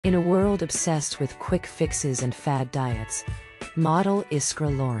In a world obsessed with quick fixes and fad diets, model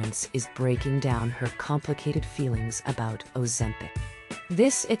Iskra Lawrence is breaking down her complicated feelings about Ozempic.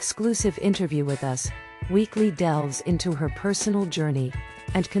 This exclusive interview with Us Weekly delves into her personal journey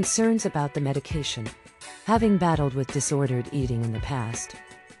and concerns about the medication. Having battled with disordered eating in the past,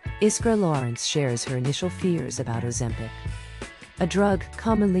 Iskra Lawrence shares her initial fears about Ozempic, a drug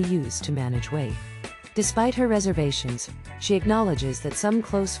commonly used to manage weight. Despite her reservations, she acknowledges that some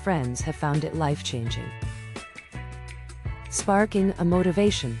close friends have found it life-changing, sparking a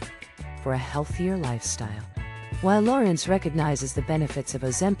motivation for a healthier lifestyle. While Lawrence recognizes the benefits of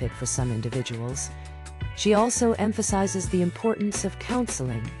Ozempic for some individuals, she also emphasizes the importance of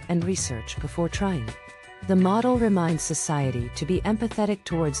counseling and research before trying. The model reminds society to be empathetic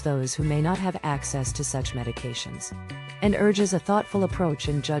towards those who may not have access to such medications, and urges a thoughtful approach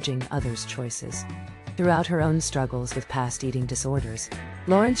in judging others' choices. Throughout her own struggles with past eating disorders,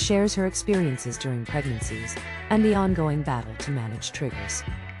 Lawrence shares her experiences during pregnancies and the ongoing battle to manage triggers.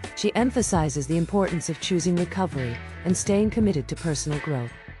 She emphasizes the importance of choosing recovery and staying committed to personal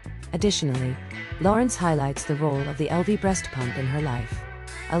growth. Additionally, Lawrence highlights the role of the Elvie breast pump in her life,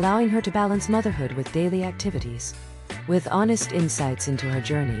 allowing her to balance motherhood with daily activities. With honest insights into her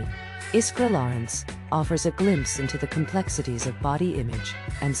journey, Iskra Lawrence offers a glimpse into the complexities of body image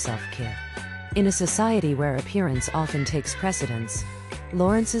and self-care. In a society where appearance often takes precedence,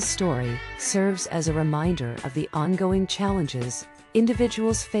 Lawrence's story serves as a reminder of the ongoing challenges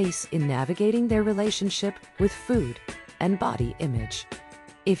individuals face in navigating their relationship with food and body image.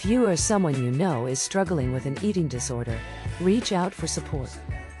 If you or someone you know is struggling with an eating disorder, reach out for support.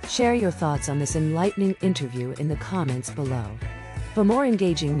 Share your thoughts on this enlightening interview in the comments below. For more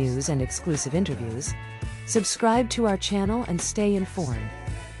engaging news and exclusive interviews, subscribe to our channel and stay informed.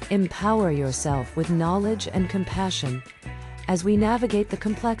 Empower yourself with knowledge and compassion as we navigate the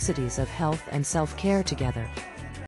complexities of health and self-care together.